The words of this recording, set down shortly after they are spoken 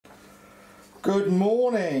Good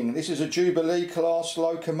morning, this is a Jubilee Class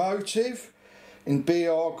locomotive in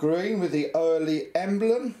BR green with the early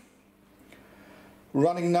emblem,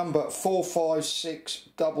 running number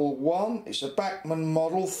 45611. It's a Bachmann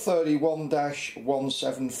model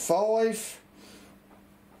 31-175.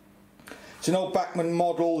 It's an old Bachmann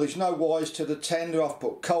model, there's no wires to the tender. I've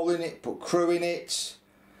put coal in it, put crew in it.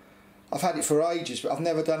 I've had it for ages but I've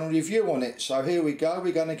never done a review on it, so here we go,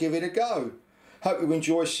 we're going to give it a go. Hope you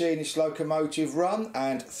enjoy seeing this locomotive run,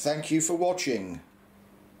 and thank you for watching.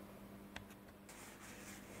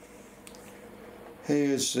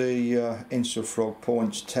 Here's the insulfrog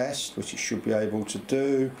points test, which it should be able to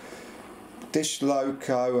do. This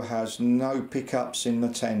loco has no pickups in the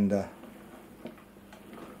tender.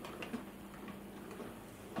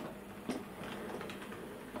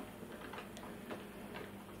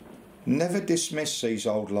 Never dismiss these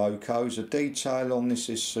old locos, the detail on this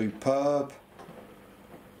is superb.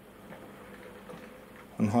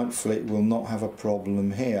 And hopefully it will not have a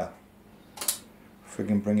problem here. If we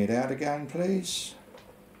can bring it out again, please.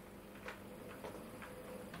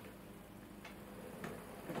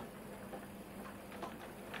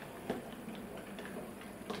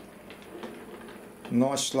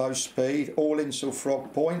 Nice slow speed, all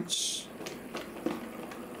insulfrog points.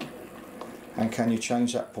 And can you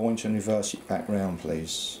change that point and reverse it back round,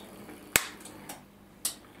 please?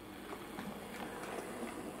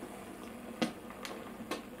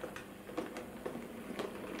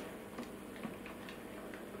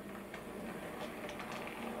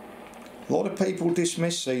 A lot of people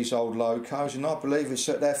dismiss these old locos, and I believe it's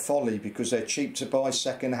at their folly because they're cheap to buy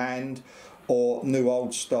second hand or new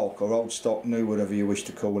old stock, or old stock new, whatever you wish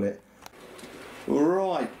to call it.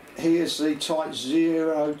 Right, here's the Type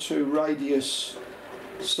 02 radius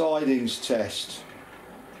sidings test.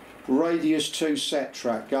 Radius 2 set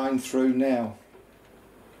track going through now.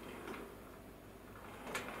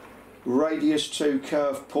 Radius 2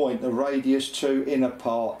 curve point, the radius 2 inner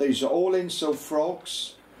part. These are all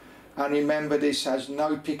insulfrogs. And remember, this has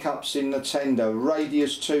no pickups in the tender.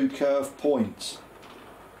 Radius 2 curve point.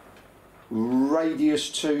 Radius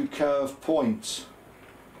 2 curve point.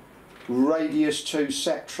 Radius 2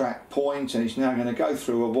 set track point, and it's now going to go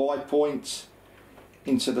through a Y point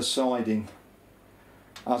into the siding.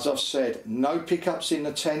 As I've said, no pickups in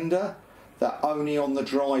the tender, they're only on the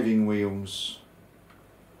driving wheels.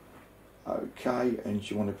 Okay, and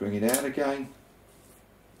you want to bring it out again.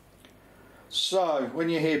 So, when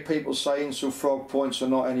you hear people say insulfrog points are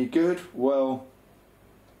not any good, well,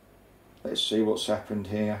 let's see what's happened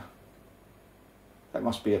here. That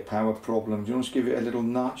must be a power problem. Do you want to give it a little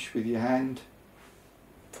nudge with your hand?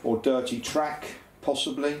 Or dirty track,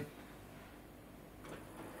 possibly.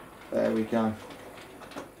 There we go.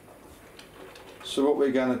 So what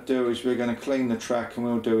we're going to do is we're going to clean the track and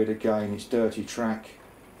we'll do it again. It's dirty track.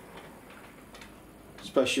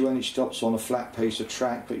 Especially when it stops on a flat piece of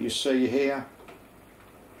track, but you see here,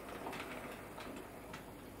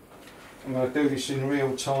 I'm going to do this in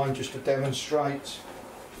real time just to demonstrate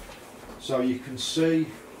so you can see.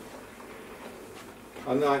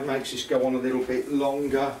 I know it makes this go on a little bit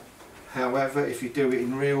longer, however if you do it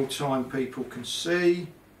in real time people can see.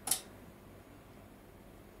 Let's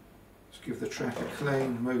give the track a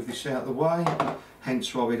clean, move this out of the way,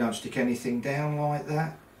 hence why we don't stick anything down like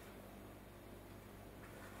that.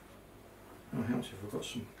 Oh, helps if I've got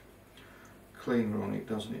some cleaner on it,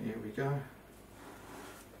 doesn't it? Here we go.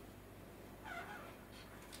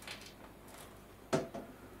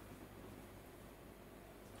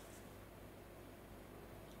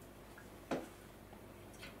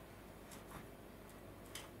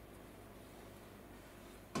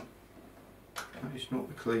 It's not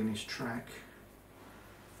the cleanest track.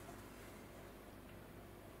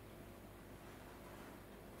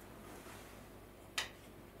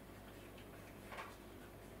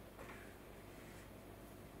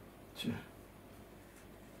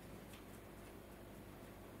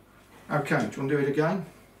 Okay, do you want to do it again?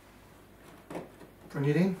 Bring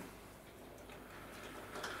it in.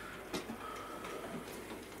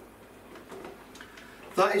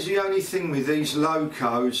 That is the only thing with these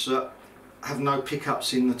locos that have no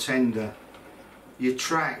pickups in the tender. Your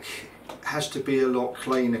track has to be a lot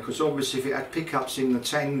cleaner, because obviously if it had pickups in the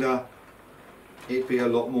tender it'd be a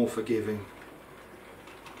lot more forgiving.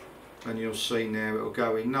 And you'll see now it'll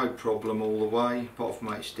go in no problem all the way, apart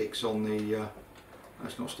from it sticks on the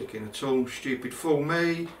that's not sticking at all. Stupid fool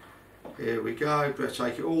me. Here we go. Better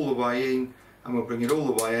take it all the way in and we'll bring it all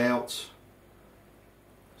the way out.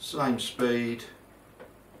 Same speed.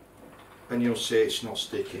 And you'll see it's not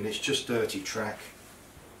sticking. It's just dirty track.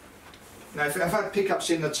 Now if I've had pickups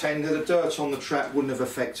in the tender, the dirt on the track wouldn't have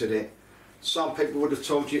affected it. Some people would have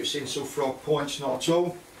told you it's insulfrog points, not at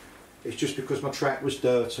all. It's just because my track was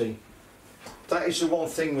dirty. That is the one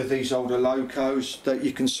thing with these older locos that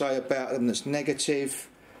you can say about them that's negative,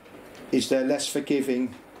 is they're less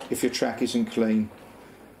forgiving if your track isn't clean.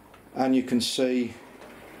 And you can see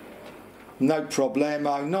no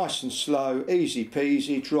problemo, nice and slow, easy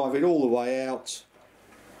peasy, drive it all the way out.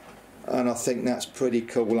 And I think that's pretty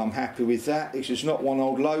cool. I'm happy with that. This is not one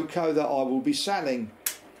old loco that I will be selling.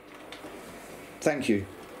 Thank you.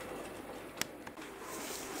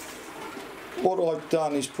 What I've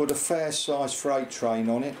done is put a fair size freight train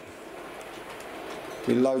on it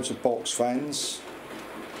with loads of box fans,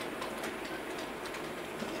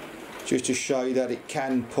 just to show you that it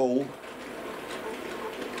can pull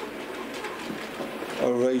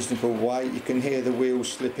a reasonable weight. You can hear the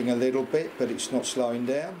wheels slipping a little bit, but it's not slowing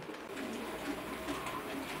down.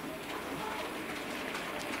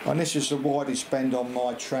 And this is the widest bend on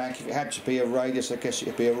my track. If it had to be a radius, I guess it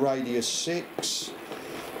would be a radius 6.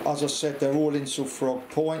 As I said, they're all insulfrog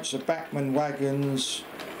points. The Bachmann wagons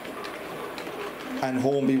and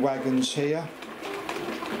Hornby wagons here.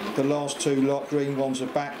 The last two lot, green one's a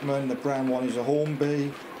Bachmann, the brown one is a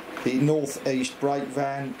Hornby. The north-east brake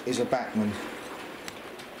van is a Bachmann.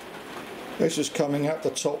 This is coming up the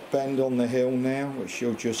top bend on the hill now, which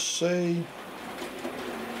you'll just see.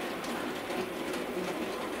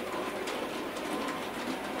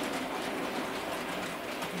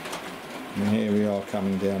 And here we are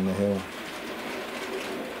coming down the hill.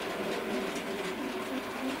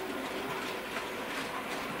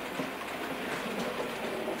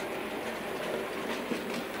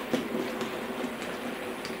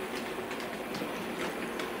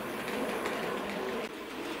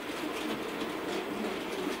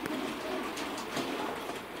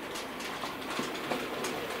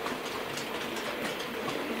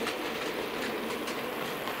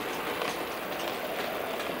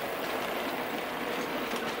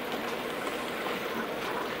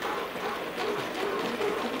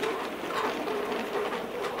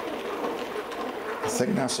 I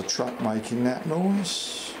think that's a truck making that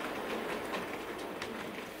noise.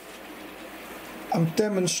 I'm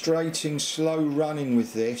demonstrating slow running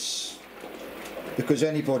with this because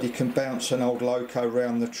anybody can bounce an old loco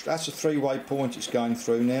around the that's a three-way point it's going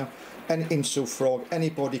through now. And insulfrog,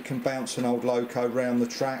 anybody can bounce an old loco around the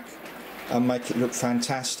track and make it look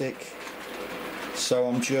fantastic. So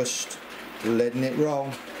I'm just letting it roll.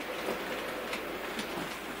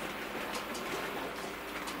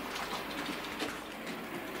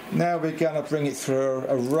 Now we're going to bring it through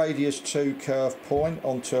a radius 2 curve point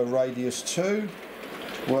onto a radius 2,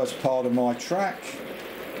 worst part of my track.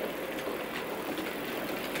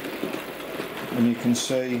 And you can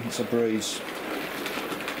see it's a breeze.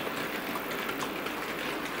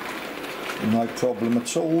 No problem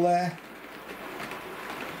at all there.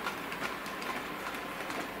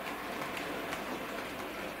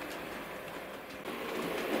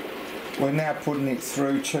 We're now putting it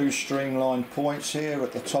through 2 streamlined points here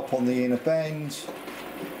at the top on the inner bend,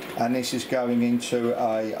 and this is going into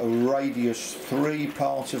a radius 3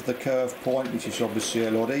 part of the curve point, which is obviously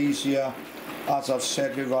a lot easier. As I've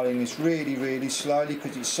said, we're running this really slowly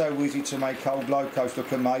because it's so easy to make old locos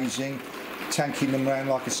look amazing, tanking them around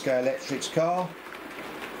like a Scalextric's car.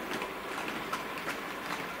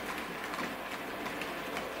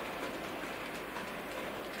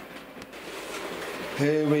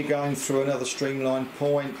 Here we're going through another streamlined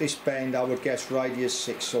point. This bend I would guess radius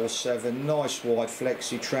 6 or 7. Nice wide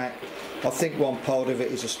flexi track. I think one part of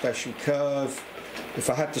it is a special curve. If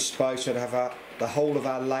I had the space I'd have the whole of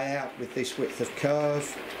our layout with this width of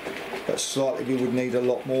curve, but slightly we would need a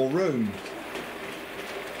lot more room.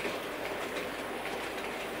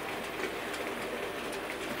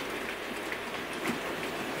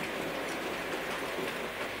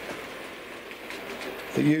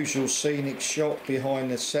 The usual scenic shot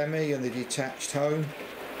behind the semi and the detached home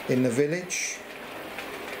in the village.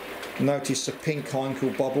 Notice the pink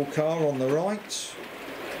Heinkel bubble car on the right.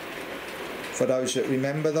 For those that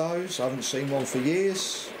remember those, I haven't seen one for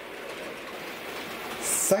years.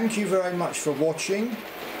 Thank you very much for watching.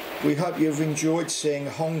 We hope you've enjoyed seeing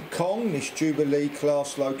Hong Kong, this Jubilee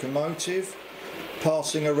Class locomotive,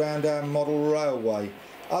 passing around our model railway.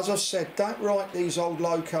 As I've said, don't write these old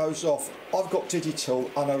locos off. I've got digital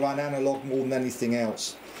and I run analogue more than anything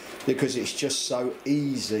else because it's just so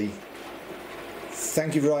easy.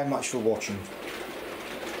 Thank you very much for watching.